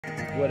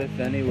What if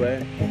anywhere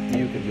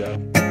you could go?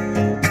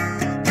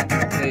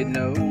 They'd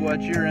know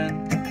what you're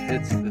in,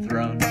 it's the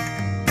throne.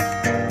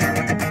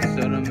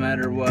 So no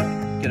matter what,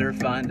 get or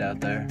find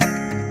out there.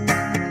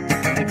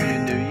 If you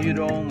knew, you'd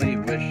only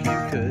wish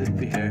you could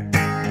be here.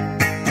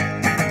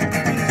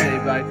 You say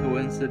by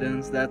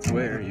coincidence that's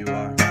where you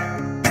are.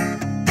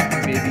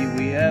 Maybe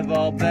we have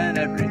all been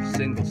every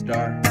single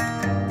star.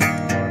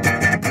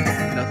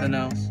 Nothing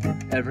else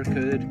ever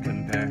could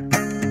compare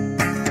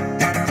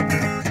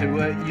to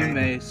what you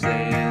may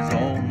say is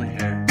only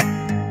here.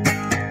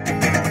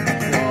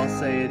 So I'll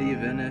say it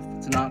even if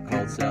it's not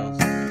called cells.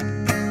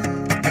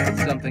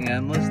 It's something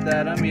endless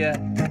that I'm yet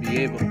to be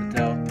able to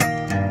tell.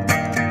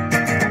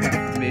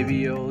 Maybe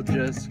you'll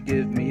just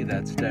give me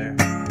that stare.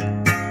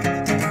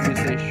 You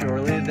say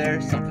surely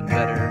there's something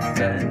better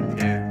than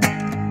here.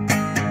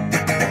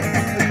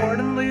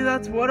 Accordingly,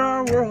 that's what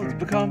our world's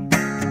become.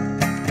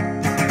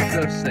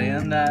 So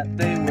saying that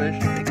they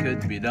wish they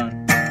could be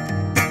done.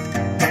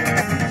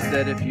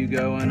 Instead, if you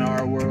go in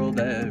our world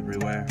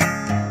everywhere,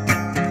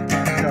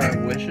 start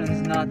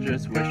wishing's not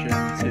just wishing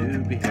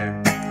to be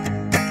here.